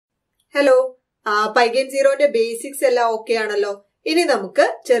Hello, Pygame Zeroന്റെ basics എല്ലാം okay ആണല്ലോ. ഇനി നമുക്ക്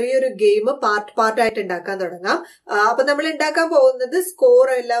ചെറിയൊരു ഗെയിം പാർട്ടായിട്ട് ഉണ്ടാക്കാൻ തുടങ്ങാം. അപ്പൊ നമ്മൾ ഉണ്ടാക്കാൻ പോകുന്നത് സ്കോർ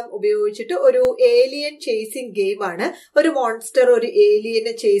എല്ലാം ഉപയോഗിച്ചിട്ട് ഒരു ഏലിയൻ ചേസിങ് ഗെയിം ആണ്. ഒരു മോൺസ്റ്റർ ഒരു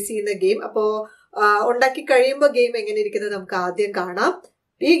ഏലിയനെ ചേസ് ചെയ്യുന്ന ഗെയിം. അപ്പോ ഉണ്ടാക്കി കഴിയുമ്പോൾ ഗെയിം എങ്ങനെ ഇരിക്കുന്നത് നമുക്ക് ആദ്യം കാണാം.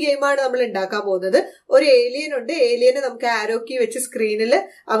 ഈ ഗെയിമാണ് നമ്മൾ ഉണ്ടാക്കാൻ പോകുന്നത്. ഒരു ഏലിയൻ ഉണ്ട്. ഏലിയനെ നമുക്ക് ആരോ കീ വെച്ച് സ്ക്രീനിൽ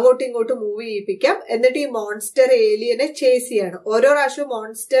അങ്ങോട്ടും ഇങ്ങോട്ടും മൂവ് ചെയ്യിപ്പിക്കാം. എന്നിട്ട് ഈ മോൺസ്റ്റർ ഏലിയനെ ചേസ് ചെയ്യാണ്. ഓരോ പ്രാവശ്യവും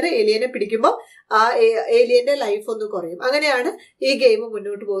മോൺസ്റ്റർ ഏലിയനെ പിടിക്കുമ്പോൾ ആ ഏലിയന്റെ ലൈഫ് ഒന്ന് കുറയും. അങ്ങനെയാണ് ഈ ഗെയിം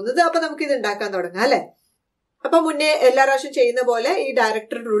മുന്നോട്ട് പോകുന്നത്. അപ്പൊ നമുക്ക് ഇത് ഉണ്ടാക്കാൻ തുടങ്ങാം അല്ലെ. അപ്പൊ മുന്നേ എല്ലാ പ്രാവശ്യം ചെയ്യുന്ന പോലെ ഈ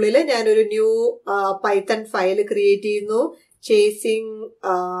ഡയറക്ടറുടെ ഉള്ളിൽ ഞാനൊരു ന്യൂ പൈത്തൺ ഫയൽ ക്രിയേറ്റ് ചെയ്യുന്നു. ചേസിങ്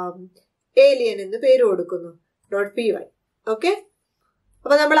ഏലിയൻ എന്ന് പേര് കൊടുക്കുന്നു. .py. ഓക്കെ.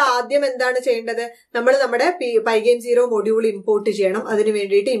 അപ്പൊ നമ്മൾ ആദ്യം എന്താണ് ചെയ്യേണ്ടത്? നമ്മൾ നമ്മുടെ Pygame Zero മൊഡ്യൂൾ ഇമ്പോർട്ട് ചെയ്യണം. അതിന്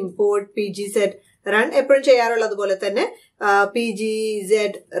വേണ്ടിയിട്ട് ഇമ്പോർട്ട് pgz run എപ്പോഴും ചെയ്യാറുള്ളത് പോലെ തന്നെ pgz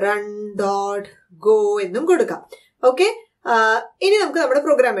run.go എന്നും കൊടുക്കാം. ഓക്കെ. ഇനി നമുക്ക് നമ്മുടെ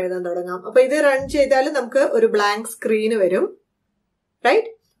പ്രോഗ്രാം എഴുതാൻ തുടങ്ങാം. അപ്പൊ ഇത് റൺ ചെയ്താൽ നമുക്ക് ഒരു ബ്ലാങ്ക് സ്ക്രീൻ വരും.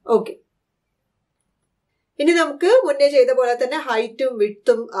 റൈറ്റ്. ഓക്കെ. ഇനി നമുക്ക് മുന്നേ ചെയ്ത പോലെ തന്നെ ഹൈറ്റും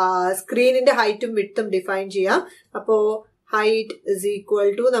വിഡ്ത്തും സ്ക്രീനിന്റെ ഹൈറ്റും വിഡ്ത്തും ഡിഫൈൻ ചെയ്യാം. അപ്പോ height is equal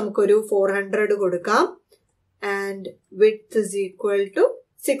to നമുക്കൊരു 400 കൊടുക്കാം. And width is equal to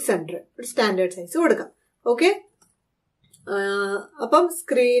 600. Standard size കൊടുക്കാം. ഓക്കെ. അപ്പം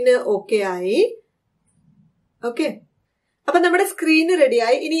സ്ക്രീന് ഓക്കെ ആയി. ഓക്കെ. അപ്പൊ നമ്മുടെ സ്ക്രീന്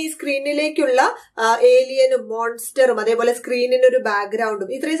റെഡിയായി. ഇനി ഈ സ്ക്രീനിലേക്കുള്ള ഏലിയനും മോൺസ്റ്ററും അതേപോലെ സ്ക്രീനിന്റെ ഒരു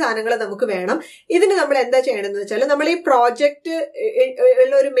ബാക്ക്ഗ്രൗണ്ടും ഇത്രയും സാധനങ്ങൾ നമുക്ക് വേണം. ഇതിന് നമ്മൾ എന്താ ചെയ്യണമെന്ന് വെച്ചാൽ നമ്മൾ ഈ പ്രോജക്റ്റ്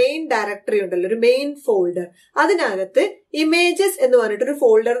ഉള്ള ഒരു മെയിൻ ഡയറക്ടറി ഉണ്ടല്ലോ, ഒരു മെയിൻ ഫോൾഡർ, അതിനകത്ത് ഇമേജസ് എന്ന് പറഞ്ഞിട്ടൊരു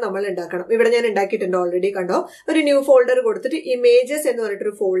ഫോൾഡർ നമ്മൾ ഉണ്ടാക്കണം. ഇവിടെ ഞാൻ ഉണ്ടാക്കിയിട്ടുണ്ട് ഓൾറെഡി, കണ്ടോ. ഒരു ന്യൂ ഫോൾഡർ കൊടുത്തിട്ട് ഇമേജസ് എന്ന്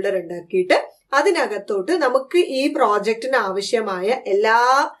പറഞ്ഞിട്ടൊരു ഫോൾഡർ ഉണ്ടാക്കിയിട്ട് അതിനകത്തോട്ട് നമുക്ക് ഈ പ്രോജക്റ്റിന് ആവശ്യമായ എല്ലാ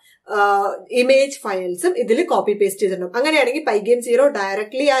ഇമേജ് ഫയൽസും ഇതിൽ കോപ്പി പേസ്റ്റ് ചെയ്തിടണം. അങ്ങനെയാണെങ്കിൽ Pygame Zero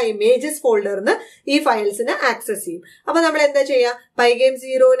ഡയറക്ട്ലി ആ ഇമേജസ് ഫോൾഡറിന് ഈ ഫയൽസിന് ആക്സസ് ചെയ്യും. അപ്പൊ നമ്മൾ എന്താ ചെയ്യാ, Pygame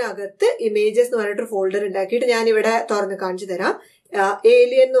Zeroനകത്ത് ഇമേജസ് എന്ന് പറഞ്ഞിട്ടൊരു ഫോൾഡർ ഉണ്ടാക്കിയിട്ട് ഞാൻ ഇവിടെ തുറന്ന് കാണിച്ചു തരാം.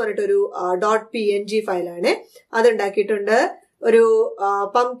 ഏലിയൻ എന്ന് പറഞ്ഞിട്ടൊരു .png ഫയലാണ് അത് ഉണ്ടാക്കിയിട്ടുണ്ട്. ഒരു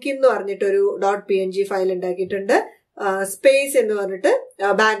പംകിൻ എന്ന് പറഞ്ഞിട്ടൊരു .png ഫയൽ ഉണ്ടാക്കിയിട്ടുണ്ട്. സ്പേസ് എന്ന് പറഞ്ഞിട്ട്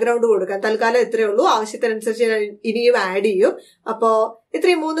ബാക്ക്ഗ്രൗണ്ട് കൊടുക്കാൻ തൽക്കാലം ഇത്രയേ ഉള്ളൂ. ആവശ്യത്തിനനുസരിച്ച് ഞാൻ ഇനിയും ആഡ് ചെയ്യും. അപ്പോ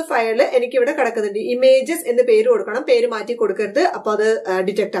ഇത്രയും 3 ഫയല് എനിക്ക് ഇവിടെ കിടക്കുന്നുണ്ട്. ഇമേജസ് എന്ന് പേര് കൊടുക്കണം, പേര് മാറ്റി കൊടുക്കരുത്, അപ്പൊ അത്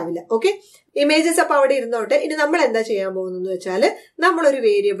ഡിറ്റക്ട് ആവില്ല. ഓക്കെ. ഇമേജസ് അപ്പൊ അവിടെ ഇരുന്നോട്ടെ. ഇനി നമ്മൾ എന്താ ചെയ്യാൻ പോകുന്നത് വെച്ചാൽ നമ്മളൊരു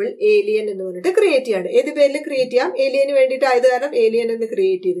വേരിയബിൾ ഏലിയൻ എന്ന് പറഞ്ഞിട്ട് ക്രിയേറ്റ് ചെയ്യാണ്. ഏത് പേരിൽ ക്രിയേറ്റ് ചെയ്യാം? ഏലിയന് വേണ്ടിയിട്ട് ആയത് കാരണം ഏലിയൻ എന്ന്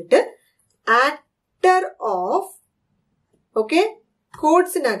ക്രിയേറ്റ് ചെയ്തിട്ട് ആക്ടർ ഓഫ് ഓക്കെ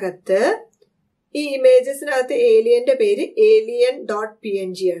കോഡ്സിനകത്ത് ഈ ഇമേജസിനകത്ത് ഏലിയന്റെ പേര്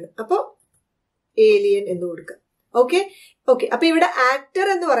alien.png ആണ്. അപ്പൊ ഏലിയൻ എന്ന് കൊടുക്കുക. ഓക്കെ. ഓക്കെ. അപ്പൊ ഇവിടെ ആക്ടർ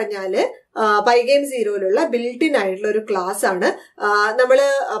എന്ന് പറഞ്ഞാല് Pygame Zeroയിലുള്ള ബിൽറ്റ് ആയിട്ടുള്ള ഒരു ക്ലാസ് ആണ്. നമ്മള്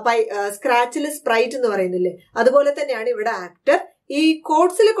സ്ക്രാച്ചിൽ സ്പ്രൈറ്റ് എന്ന് പറയുന്നില്ലേ, അതുപോലെ തന്നെയാണ് ഇവിടെ ആക്ടർ. ഈ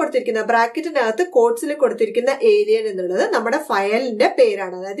കോഡ്സിൽ കൊടുത്തിരിക്കുന്ന ബ്രാക്കറ്റിനകത്ത് കോഡ്സിൽ കൊടുത്തിരിക്കുന്ന ഏലിയൻ എന്നുള്ളത് നമ്മുടെ ഫയലിന്റെ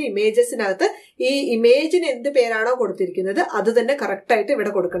പേരാണ്. അതായത് ഇമേജസിനകത്ത് ഈ ഇമേജിന് എന്ത് പേരാണോ കൊടുത്തിരിക്കുന്നത് അത് തന്നെ കറക്റ്റ് ആയിട്ട്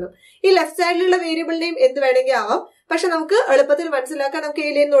ഇവിടെ കൊടുക്കണം. ഈ ലെഫ്റ്റ് സൈഡിലുള്ള വേരിയബിൾ നെയിം എന്ത് വേണമെങ്കിൽ ആവാം, പക്ഷെ നമുക്ക് എളുപ്പത്തിൽ മനസ്സിലാക്കാൻ നമുക്ക്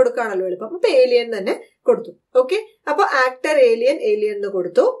ഏലിയൻ എന്ന് കൊടുക്കാണല്ലോ എളുപ്പം. അപ്പൊ ഏലിയൻ തന്നെ കൊടുത്തു. ഓക്കെ. അപ്പൊ ആക്ടർ ഏലിയൻ എന്ന്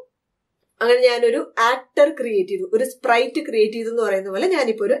കൊടുത്തു. അങ്ങനെ ഞാനൊരു ആക്ടർ ക്രിയേറ്റ് ചെയ്തു, ഒരു സ്പ്രൈറ്റ് ക്രിയേറ്റ് ചെയ്തു എന്ന് പറയുന്ന പോലെ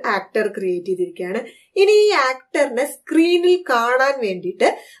ഞാനിപ്പോ ഒരു ആക്ടർ ക്രിയേറ്റ് ചെയ്തിരിക്കുകയാണ്. ഇനി ഈ ആക്ടറിനെ സ്ക്രീനിൽ കാണാൻ വേണ്ടിയിട്ട്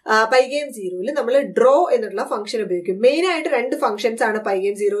Pygame Zeroയിൽ നമ്മൾ ഡ്രോ എന്നുള്ള ഫംഗ്ഷൻ ഉപയോഗിക്കും. മെയിൻ ആയിട്ട് 2 ഫംഗ്ഷൻസ് ആണ്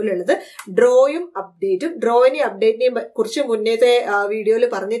Pygame Zeroയിൽ ഉള്ളത്, ഡ്രോയും അപ്ഡേറ്റും. ഡ്രോയിനെയും അപ്ഡേറ്റിനെയും കുറിച്ച് മുന്നേത്തെ വീഡിയോയിൽ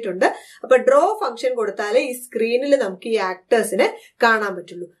പറഞ്ഞിട്ടുണ്ട്. അപ്പൊ ഡ്രോ ഫംഗ്ഷൻ കൊടുത്താൽ ഈ സ്ക്രീനിൽ നമുക്ക് ഈ ആക്ടേഴ്സിനെ കാണാൻ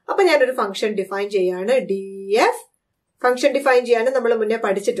പറ്റുള്ളൂ. അപ്പൊ ഞാനൊരു ഫംഗ്ഷൻ ഡിഫൈൻ ചെയ്യാണ്. df ഫംഗ്ഷൻ ഡിഫൈൻ ചെയ്യാനും നമ്മൾ മുന്നേ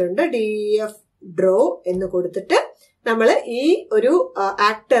പഠിച്ചിട്ടുണ്ട്. df ഡ്രോ എന്ന് കൊടുത്തിട്ട് നമ്മൾ ഈ ഒരു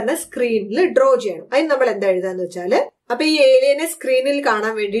ആക്ടറിനെ സ്ക്രീനിൽ ഡ്രോ ചെയ്യണം. അതിന് നമ്മൾ എന്താ എഴുതാന്ന് വെച്ചാല്, അപ്പൊ ഈ ഏലിയനെ സ്ക്രീനിൽ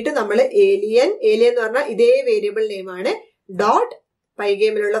കാണാൻ വേണ്ടിയിട്ട് നമ്മൾ ഏലിയൻ എന്ന് പറഞ്ഞാൽ ഇതേ വേരിയബിൾ നെയിം ആണ്.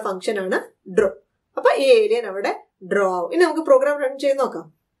 .pygameലുള്ള ഫംഗ്ഷൻ ആണ് ഡ്രോ. അപ്പൊ ഈ ഏലിയൻ അവിടെ ഡ്രോ ആവും. ഇനി നമുക്ക് പ്രോഗ്രാം റൺ ചെയ്ത് നോക്കാം.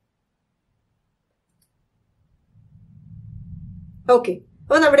 ഓക്കെ.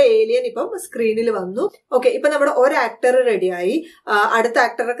 അപ്പൊ നമ്മുടെ ഏലിയൻ ഇപ്പം സ്ക്രീനിൽ വന്നു. ഓക്കെ. ഇപ്പൊ നമ്മുടെ ഒരു ആക്ടർ റെഡിയായി. അടുത്ത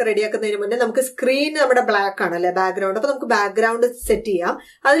ആക്ടറൊക്കെ റെഡിയാക്കുന്നതിന് മുന്നേ നമുക്ക് സ്ക്രീൻ നമ്മുടെ ബ്ലാക്ക് ആണല്ലേ ബാക്ക്ഗ്രൗണ്ട്. അപ്പൊ നമുക്ക് ബാക്ക്ഗ്രൗണ്ട് സെറ്റ് ചെയ്യാം.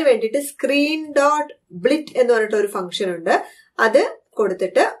 അതിന് വേണ്ടിയിട്ട് screen.blit എന്ന് പറഞ്ഞിട്ട് ഒരു ഫംഗ്ഷൻ ഉണ്ട്. അത്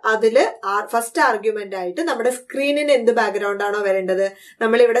കൊടുത്തിട്ട് അതില് ഫസ്റ്റ് ആർഗ്യുമെന്റ് ആയിട്ട് നമ്മുടെ സ്ക്രീനിന് എന്ത് ബാക്ക്ഗ്രൗണ്ട് ആണോ വരേണ്ടത്,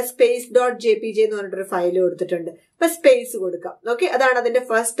 നമ്മളിവിടെ space.jpg എന്ന് പറഞ്ഞിട്ടൊരു ഫയൽ കൊടുത്തിട്ടുണ്ട്. അപ്പൊ സ്പേസ് കൊടുക്കാം. ഓക്കെ. അതാണ് അതിന്റെ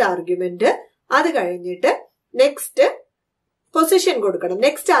ഫസ്റ്റ് ആർഗ്യുമെന്റ്. അത് കഴിഞ്ഞിട്ട് നെക്സ്റ്റ് പൊസിഷൻ കൊടുക്കണം.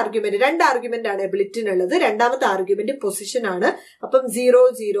 നെക്സ്റ്റ് ആർഗ്യുമെന്റ്, 2 ആർഗ്യുമെന്റ് ആണ് എബിലിറ്റിനുള്ളത്. രണ്ടാമത്തെ ആർഗ്യുമെന്റ് പൊസിഷൻ ആണ്. അപ്പം 0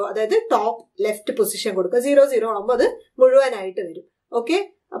 0, അതായത് ടോപ്പ് ലെഫ്റ്റ് പൊസിഷൻ കൊടുക്കുക. 0 0 ആകുമ്പോൾ അത് മുഴുവനായിട്ട് വരും. ഓക്കെ,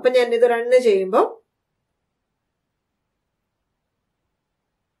 അപ്പൊ ഞാൻ ഇത് റൺ ചെയ്യുമ്പോൾ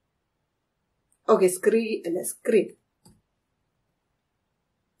ഓക്കെ, സ്ക്രീൻ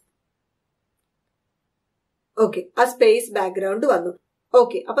ഓക്കെ, ആ സ്പേസ് ബാക്ക്ഗ്രൗണ്ട് വന്നു.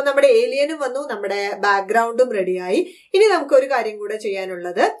 ഓക്കെ, അപ്പൊ നമ്മുടെ ഏലിയനും വന്നു, നമ്മുടെ ബാക്ക്ഗ്രൗണ്ടും റെഡിയായി. ഇനി നമുക്ക് ഒരു കാര്യം കൂടെ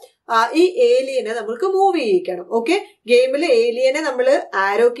ചെയ്യാനുള്ളത്, ഈ ഏലിയനെ നമുക്ക് മൂവ് ചെയ്യിക്കണം. ഓക്കെ, ഗെയിമിൽ ഏലിയനെ നമ്മൾ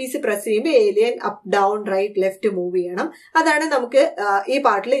ആരോ കീസ് പ്രസ് ചെയ്യുമ്പോൾ alien up down right left move ചെയ്യണം. അതാണ് നമുക്ക് ഈ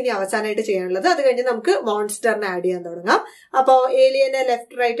പാർട്ടിൽ ഇനി അവസാനമായിട്ട് ചെയ്യാനുള്ളത്. അത് കഴിഞ്ഞ് നമുക്ക് മോൺസ്റ്ററിനെ ആഡ് ചെയ്യാൻ തുടങ്ങാം. അപ്പോൾ ഏലിയനെ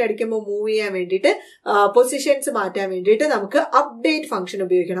ലെഫ്റ്റ് റൈറ്റ് അടിക്കുമ്പോൾ മൂവ് ചെയ്യാൻ വേണ്ടിയിട്ട്, പൊസിഷൻസ് മാറ്റാൻ വേണ്ടിയിട്ട് നമുക്ക് അപ്ഡേറ്റ് ഫംഗ്ഷൻ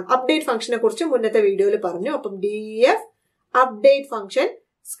ഉപയോഗിക്കണം. അപ്ഡേറ്റ് ഫംഗ്ഷനെ കുറിച്ച് മുന്നത്തെ വീഡിയോയിൽ പറഞ്ഞു. അപ്പം DF update function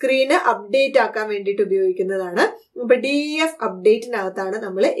screen update ആക്കാൻ വേണ്ടിയിട്ട് ഉപയോഗിക്കുന്നതാണ്. ഇപ്പൊ DF അപ്ഡേറ്റിനകത്താണ്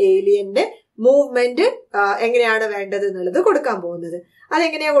നമ്മൾ ഏലിയന്റെ മൂവ്മെന്റ് എങ്ങനെയാണ് വേണ്ടത് എന്നുള്ളത് കൊടുക്കാൻ പോകുന്നത്.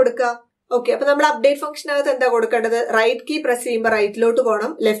 അതെങ്ങനെയാ കൊടുക്കുക? ഓക്കെ, അപ്പൊ നമ്മൾ അപ്ഡേറ്റ് ഫംഗ്ഷനകത്ത് എന്താ കൊടുക്കേണ്ടത്? റൈറ്റ് കീ പ്രസ് ചെയ്യുമ്പോൾ റൈറ്റിലോട്ട്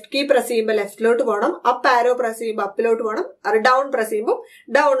പോകണം, ലെഫ്റ്റ് കീ പ്രസ് ചെയ്യുമ്പോൾ ലെഫ്റ്റിലോട്ട് പോകണം, അപ്പ് ആരോ പ്രസ് ചെയ്യുമ്പോൾ അപ്പിലോട്ട് പോകണം, ഡൗൺ പ്രസ് ചെയ്യുമ്പോൾ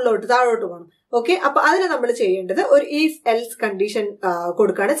ഡൗണിലോട്ട് താഴോട്ട് പോകണം. ഓക്കെ, അപ്പൊ അതിന് നമ്മൾ ചെയ്യേണ്ടത് ഒരു ഇഫ് എൽസ് കണ്ടീഷൻ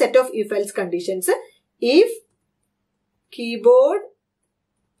കൊടുക്കുകയാണ്. Set of if else conditions. If keyboard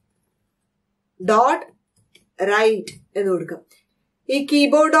dot right എന്ന് കൊടുക്കാം. ഈ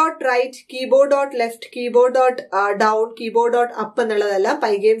keyboard dot right, keyboard dot left, keyboard dot down, keyboard dot up എന്നുള്ളതെല്ലാം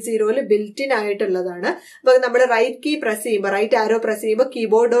പൈഗെയിം സീറോയിൽ ബിൽറ്റ് ഇൻ ആയിട്ടുള്ളതാണ്. അപ്പൊ നമ്മൾ റൈറ്റ് കീ പ്രസ് ചെയ്യുമ്പോൾ, റൈറ്റ് ആരോ പ്രസ് ചെയ്യുമ്പോൾ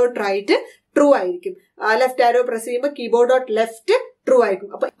കീബോർഡ് ഡോട്ട് റൈറ്റ് ട്രൂ ആയിരിക്കും. ലെഫ്റ്റ് ആരോ പ്രസ് ചെയ്യുമ്പോൾ കീബോർഡ് ഡോട്ട് ലെഫ്റ്റ് ട്രൂ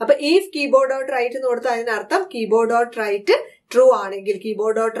ആയിരിക്കും. അപ്പൊ ഈഫ് കീബോർഡ് ഡോട്ട് റൈറ്റ് എന്ന് കൊടുത്താൽ അതിനർത്ഥം കീബോർഡ് ഡോട്ട് റൈറ്റ് ട്രൂ ആണെങ്കിൽ,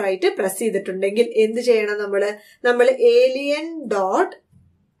 കീബോർഡ് ഡോട്ട് റൈറ്റ് പ്രസ് ചെയ്തിട്ടുണ്ടെങ്കിൽ എന്ത് ചെയ്യണം? നമ്മൾ ഏലിയൻ ഡോട്ട്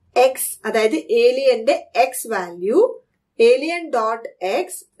എക്സ്, അതായത് ഏലിയന്റെ X value, alien dot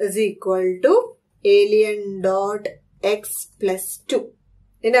X is equal to alien dot X plus 2.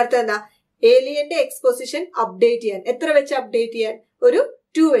 ഇതിന്റെ അർത്ഥം എന്താ? ഏലിയന്റെ എക്സ് പൊസിഷൻ അപ്ഡേറ്റ് ചെയ്യാൻ, എത്ര വെച്ച് അപ്ഡേറ്റ് ചെയ്യാൻ? ഒരു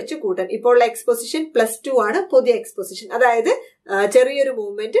 2 വെച്ച് കൂട്ടാൻ. ഇപ്പോൾ ഉള്ള എക്സ് പൊസിഷൻ +2 ആണ് പുതിയ എക്സ് പൊസിഷൻ. അതായത് ചെറിയൊരു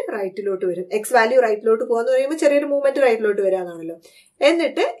മൂവ്മെന്റ് റൈറ്റിലോട്ട് വരും. എക്സ് വാല്യൂ റൈറ്റിലോട്ട് പോകാന്ന് പറയുമ്പോൾ ചെറിയൊരു മൂവ്മെന്റ് റൈറ്റിലോട്ട് വരാന്നാണല്ലോ.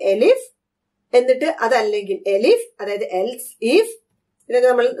 എന്നിട്ട് എലിഫ്, എന്നിട്ട് അതല്ലെങ്കിൽ എലിഫ്, അതായത് എൽസ് ഇഫ്, ഇതൊക്കെ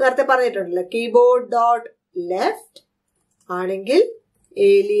നമ്മൾ നേരത്തെ പറഞ്ഞിട്ടുണ്ടല്ലോ. കീബോർഡ് ഡോട്ട് ലെഫ്റ്റ് ആണെങ്കിൽ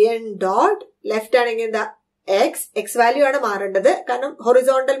ഏലിയൻ ഡോട്ട് ലെഫ്റ്റ് ആണെങ്കിൽ എന്താ? എക്സ് വാല്യൂ ആണ് മാറേണ്ടത്, കാരണം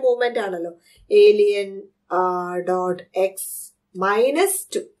ഹൊറിസോണ്ടൽ മൂവ്മെന്റ് ആണല്ലോ. Alien dot X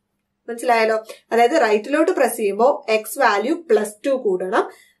 -2. മനസ്സിലായല്ലോ? അതായത് റൈറ്റിലോട്ട് പ്രസ് ചെയ്യുമ്പോൾ എക്സ് വാല്യൂ +2 കൂടണം,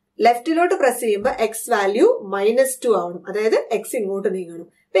 ലെഫ്റ്റിലോട്ട് പ്രസ് ചെയ്യുമ്പോൾ എക്സ് വാല്യൂ -2 ആവണം. അതായത് എക്സ് ഇങ്ങോട്ട് നീങ്ങണം.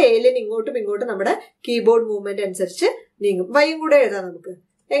 ഇപ്പൊ ഏലിയൻ ഇങ്ങോട്ടും ഇങ്ങോട്ടും നമ്മുടെ കീബോർഡ് മൂവ്മെന്റ് അനുസരിച്ച് നീങ്ങും. വൈയും കൂടെ എഴുതാം നമുക്ക്.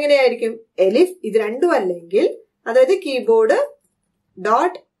 എങ്ങനെയായിരിക്കും? എലിഫ് ഇത് രണ്ടും അല്ലെങ്കിൽ, അതായത് കീബോർഡ്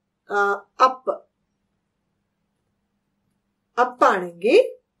ഡോട്ട്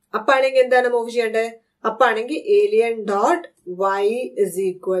അപ്പാണെങ്കിൽ എന്താണ് മൂവ് ചെയ്യേണ്ടത്? അപ്പാണെങ്കിൽ alien dot Y is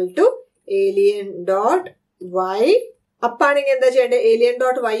equal to alien dot Y. അപ്പാണെങ്കിൽ എന്താ ചെയ്യേണ്ടത്? Alien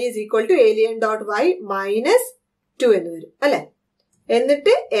dot Y is equal to alien dot Y -2 എന്ന് വരും അല്ലെ.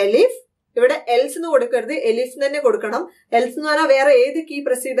 എന്നിട്ട് എലിഫ്, ഇവിടെ എൽസ് എന്ന് കൊടുക്കരുത്, എലിഫ് തന്നെ കൊടുക്കണം. എൽസ് എന്ന് പറഞ്ഞാൽ വേറെ ഏത് കീ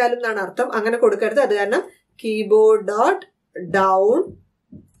പ്രസ് ചെയ്താലും എന്നാണ് അർത്ഥം. അങ്ങനെ കൊടുക്കരുത്. അത് കാരണം കീബോർഡ് ഡോട്ട്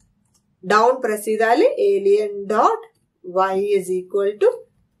ഡൗൺ പ്രസ് ചെയ്താൽ alien dot Y is equal to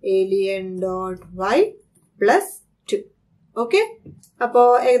alien dot Y +2. Okay, അപ്പോ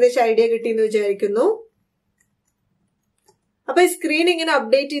ഏകദേശം ഐഡിയ കിട്ടിയെന്ന് വിചാരിക്കുന്നു. അപ്പൊ ഈ സ്ക്രീൻ ഇങ്ങനെ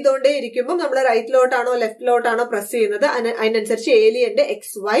അപ്ഡേറ്റ് ചെയ്തുകൊണ്ടേ ഇരിക്കുമ്പോൾ നമ്മൾ റൈറ്റിലോട്ടാണോ ലെഫ്റ്റിലോട്ടാണോ പ്രസ് ചെയ്യുന്നത് അതിനനുസരിച്ച് ഏലിയന്റെ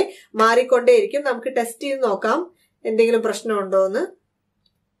XY മാറിക്കൊണ്ടേയിരിക്കും. നമുക്ക് ടെസ്റ്റ് ചെയ്ത് നോക്കാം എന്തെങ്കിലും പ്രശ്നമുണ്ടോ എന്ന്.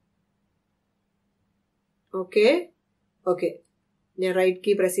 ഓക്കെ, ഞാൻ റൈറ്റ്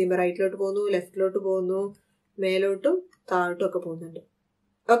കീ പ്രസ് ചെയ്യുമ്പോൾ റൈറ്റിലോട്ട് പോകുന്നു, ലെഫ്റ്റിലോട്ട് പോകുന്നു, മേലോട്ടും താഴോട്ടും ഒക്കെ പോകുന്നുണ്ട്.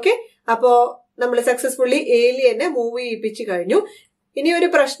 ഓക്കെ, അപ്പോ നമ്മൾ സക്സസ്ഫുള്ളി ഏലിയനെ മൂവ് ചെയ്യിപ്പിച്ചു കഴിഞ്ഞു. ഇനി ഒരു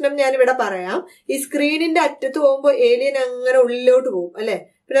പ്രശ്നം ഞാൻ ഇവിടെ പറയാം. ഈ സ്ക്രീനിന്റെ അറ്റത്ത് പോകുമ്പോൾ ഏലിയൻ അങ്ങനെ ഉള്ളിലോട്ട് പോകും അല്ലെ.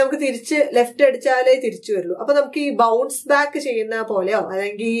 പിന്നെ നമുക്ക് തിരിച്ച് ലെഫ്റ്റ് അടിച്ചാലേ തിരിച്ചു വരുള്ളൂ. അപ്പൊ നമുക്ക് ഈ ബൗൺസ് ബാക്ക് ചെയ്യുന്ന പോലെയോ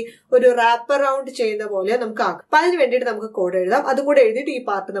അല്ലെങ്കിൽ ഒരു റാപ്പ് റൗണ്ട് ചെയ്യുന്ന പോലെയോ നമുക്ക് ആക്കാം. അപ്പൊ അതിന് വേണ്ടിയിട്ട് നമുക്ക് കോഡ് എഴുതാം. അതും കൂടെ എഴുതിയിട്ട് ഈ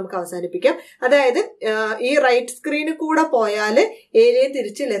പാർട്ട് നമുക്ക് അവസാനിപ്പിക്കാം. അതായത് ഈ റൈറ്റ് സ്ക്രീനിൽ കൂടെ പോയാല് ഏലിയൻ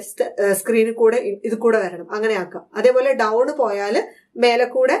തിരിച്ച് ലെഫ്റ്റ് സ്ക്രീനിൽ കൂടെ ഇത് കൂടെ വരണം, അങ്ങനെ ആക്കാം. അതേപോലെ ഡൗൺ പോയാല് മേലെ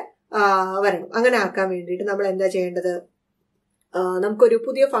കൂടെ വരണം, അങ്ങനെ ആക്കാൻ വേണ്ടിയിട്ട് നമ്മൾ എന്താ ചെയ്യേണ്ടത്? നമുക്കൊരു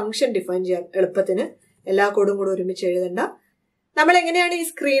പുതിയ ഫംഗ്ഷൻ ഡിഫൈൻ ചെയ്യാം എളുപ്പത്തിന്. എല്ലാ കോഡും കൂടെ ഒരുമിച്ച് എഴുതണ്ട. നമ്മൾ എങ്ങനെയാണ് ഈ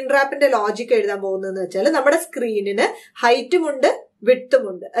സ്ക്രീൻ റാപ്പിന്റെ ലോജിക് എഴുതാൻ പോകുന്നതെന്ന് വെച്ചാൽ, നമ്മുടെ സ്ക്രീനിന് ഹൈറ്റും ഉണ്ട് വിഡ്ത്തും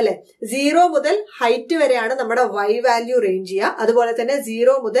ഉണ്ട് അല്ലെ. 0 മുതൽ ഹൈറ്റ് വരെയാണ് നമ്മുടെ Y വാല്യൂ റേഞ്ച് ചെയ്യുക. അതുപോലെ തന്നെ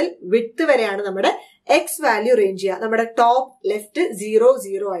 0 മുതൽ വിഡ്ത്ത് വരെയാണ് നമ്മുടെ എക്സ് വാല്യൂ റേഞ്ച് ചെയ്യുക. നമ്മുടെ ടോപ്പ് ലെഫ്റ്റ് 0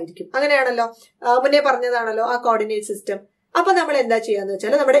 0 ആയിരിക്കും. അങ്ങനെയാണല്ലോ, മുന്നേ പറഞ്ഞതാണല്ലോ ആ കോർഡിനേറ്റ് സിസ്റ്റം. അപ്പൊ നമ്മൾ എന്താ ചെയ്യാന്ന്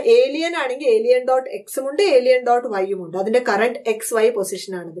വെച്ചാൽ നമ്മുടെ ഏലിയൻ ആണെങ്കിൽ ഏലിയൻ ഡോട്ട് എക്സും ഉണ്ട്, ഏലിയൻ ഡോട്ട് വൈയും ഉണ്ട്. അതിന്റെ കറന്റ് എക്സ് വൈ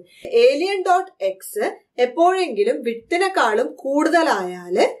പൊസിഷൻ ആണിത്. ഏലിയൻ ഡോട്ട് എക്സ് എപ്പോഴെങ്കിലും വിത്തിനെക്കാളും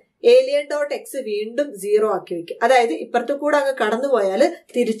കൂടുതലായാല് ഏലിയൻ ഡോട്ട് എക്സ് വീണ്ടും 0 ആക്കി വെക്കുക. അതായത് ഇപ്പുറത്ത് കൂടെ അങ്ങ് കടന്നു പോയാൽ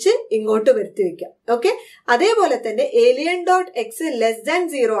തിരിച്ച് ഇങ്ങോട്ട് വരുത്തി വെക്കാം. ഓക്കെ, അതേപോലെ തന്നെ alien dot X less than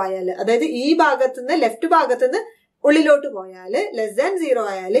 0 ആയാല്, അതായത് ഈ ഭാഗത്തുനിന്ന് ലെഫ്റ്റ് ഭാഗത്തുനിന്ന് ഉള്ളിലോട്ട് പോയാല് ലെസ് ദാൻ 0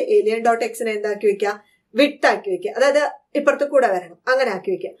 ആയാല് ഏലിയൻ ഡോട്ട് എക്സിനെ എന്താക്കി വെക്കുക, വിട്ട് ആക്കി വെക്കുക. അതായത് ഇപ്പുറത്ത് കൂടെ വരണം, അങ്ങനെ ആക്കി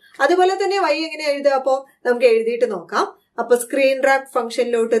വെക്കുക. അതുപോലെ തന്നെ വൈ എങ്ങനെ എഴുതുക? അപ്പോ നമുക്ക് എഴുതിയിട്ട് നോക്കാം. അപ്പൊ സ്ക്രീൻ റാപ്പ്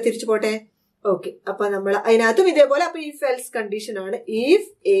ഫംഗ്ഷനിലോട്ട് തിരിച്ചു പോട്ടെ. ഓക്കെ, അപ്പൊ നമ്മൾ അതിനകത്തും ഇതേപോലെ അപ്പൊ ഇഫ് എൽസ് കണ്ടീഷൻ ആണ്. If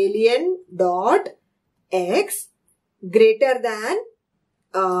alien dot X greater than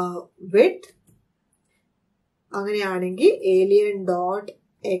വിത്ത്, അങ്ങനെയാണെങ്കിൽ alien dot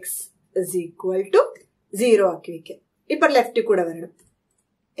X is equal to 0 ആക്കി വെക്കുക. ഇപ്പൊ ലെഫ്റ്റ് കൂടെ വരണം.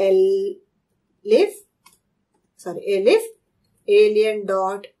 elif alien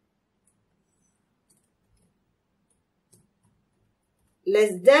dot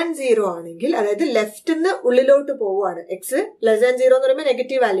less than 0 ആണെങ്കിൽ, അതായത് ലെഫ്റ്റ് നിന്ന് ഉള്ളിലോട്ട് പോവുകയാണ്. എക്സ് ലെസ് ദാൻ 0 എന്ന് പറയുമ്പോൾ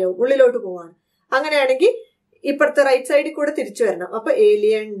നെഗറ്റീവ് വാല്യൂ ആവും, ഉള്ളിലോട്ട് പോവാണ്. അങ്ങനെയാണെങ്കിൽ ഇപ്പുറത്തെ റൈറ്റ് സൈഡിൽ കൂടെ തിരിച്ചു വരണം. അപ്പൊ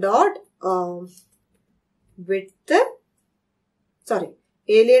alien dot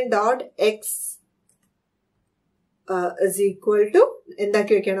alien dot X is equal to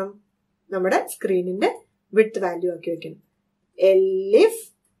എന്താക്കി വെക്കണം, നമ്മുടെ സ്ക്രീനിന്റെ വിഡ്ത്ത് വാല്യൂ ആക്കി വെക്കണം. elif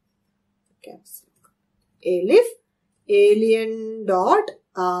ഏലിയൻ ഡോട്ട്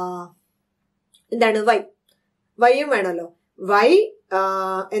എന്താണ് വൈയും വേണമല്ലോ. വൈ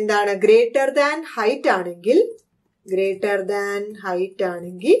എന്താണ് ഗ്രേറ്റർ ദാൻ ഹൈറ്റ് ആണെങ്കിൽ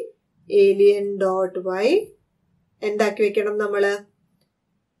ഏലിയൻ ഡോട്ട് വൈ എന്താക്കി വെക്കണം നമ്മള്,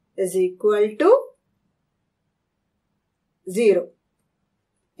 is equal to 0.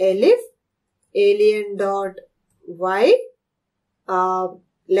 elif alien dot Y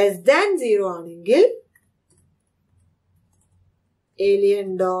less than 0 ആണെങ്കിൽ alien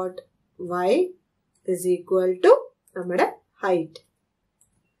dot Y is equal to നമ്മുടെ ഹൈറ്റ്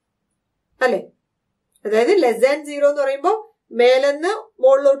അല്ലെ. അതായത് ലെസ് ദാൻ 0 എന്ന് പറയുമ്പോൾ മേലെന്ന്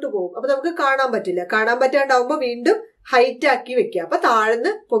മുകളിലോട്ട് പോകും. അപ്പൊ നമുക്ക് കാണാൻ പറ്റില്ല. കാണാൻ പറ്റാണ്ടാവുമ്പോ വീണ്ടും ഹൈറ്റ് ആക്കി വെക്കുക. അപ്പൊ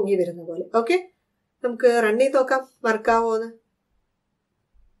താഴ്ന്ന് പൊങ്ങി വരുന്ന പോലെ. ഓക്കെ, നമുക്ക് റൺ ചെയ്ത് നോക്കാം വർക്കാവോന്ന്.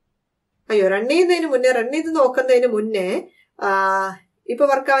 റൺ ചെയ്ത് നോക്കുന്നതിന് മുന്നേ ഇപ്പൊ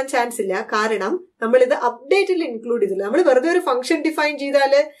വർക്കാവാൻ ചാൻസ് ഇല്ല. കാരണം നമ്മൾ ഇത് അപ്ഡേറ്റിൽ ഇൻക്ലൂഡ് ചെയ്തില്ല. നമ്മൾ വെറുതെ ഒരു ഫംഗ്ഷൻ ഡിഫൈൻ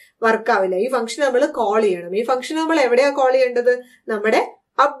ചെയ്താല് വർക്കാവില്ല. ഈ ഫംഗ്ഷൻ നമ്മൾ കോൾ ചെയ്യണം. ഈ ഫംഗ്ഷൻ നമ്മൾ എവിടെയാ കോൾ ചെയ്യേണ്ടത്? നമ്മുടെ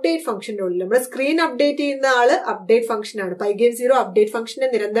അപ്ഡേറ്റ് ഫംഗ്ഷന്റെ ഉള്ളിൽ. നമ്മുടെ സ്ക്രീൻ അപ്ഡേറ്റ് ചെയ്യുന്ന ആള് അപ്ഡേറ്റ് ഫംഗ്ഷൻ ആണ്. Pygame Zero അപ്ഡേറ്റ് ഫംഗ്ഷനെ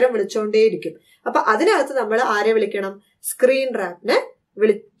നിരന്തരം വിളിച്ചുകൊണ്ടേയിരിക്കും. അപ്പൊ അതിനകത്ത് നമ്മൾ ആരെ വിളിക്കണം? സ്ക്രീൻ റാപ്പിനെ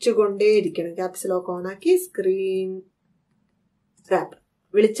വിളിച്ചുകൊണ്ടേയിരിക്കണം. ക്യാപ്സ് ലോക്ക് ഓൺ ആക്കി സ്ക്രീൻ റാപ്പ്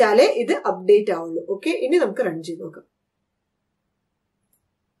വിളിച്ചാലേ ഇത് അപ്ഡേറ്റ് ആവുള്ളൂ. ഓക്കെ, ഇനി നമുക്ക് റൺ ചെയ്ത് നോക്കാം.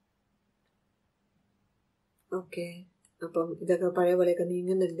 ഓക്കെ, അപ്പം ഇതൊക്കെ പഴയ പോലെയൊക്കെ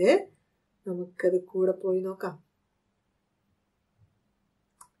നീങ്ങുന്നുണ്ട്. നമുക്കത് കൂടെ പോയി നോക്കാം.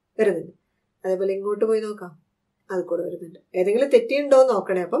 വരുന്നുണ്ട്. അതേപോലെ ഇങ്ങോട്ട് പോയി നോക്കാം, അത് കൂടെ വരുന്നുണ്ട്. ഏതെങ്കിലും തെറ്റിയുണ്ടോ എന്ന്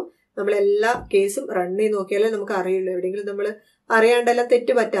നോക്കണേ. അപ്പം നമ്മളെല്ലാ കേസും റൺ ചെയ്ത് നോക്കിയാലേ നമുക്ക് അറിയുള്ളൂ. എവിടെയെങ്കിലും നമ്മൾ അറിയാണ്ടെല്ലാം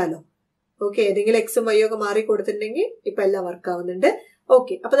തെറ്റ് പറ്റാലോ. ഓക്കെ, ഏതെങ്കിലും എക്സും വൈയും ഒക്കെ മാറി കൊടുത്തിട്ടുണ്ടെങ്കിൽ ഇപ്പൊ എല്ലാം വർക്ക് ആവുന്നുണ്ട്.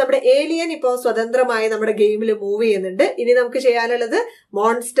 ഓക്കെ, അപ്പൊ നമ്മുടെ ഏലിയൻ ഇപ്പോ സ്വതന്ത്രമായി നമ്മുടെ ഗെയിമിൽ മൂവ് ചെയ്യുന്നുണ്ട്. ഇനി നമുക്ക് ചെയ്യാനുള്ളത്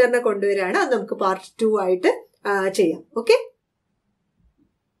മോൺസ്റ്ററിനെ കൊണ്ടുവരികയാണ്. അത് നമുക്ക് പാർട്ട് 2 ആയിട്ട് ചെയ്യാം. ഓക്കെ.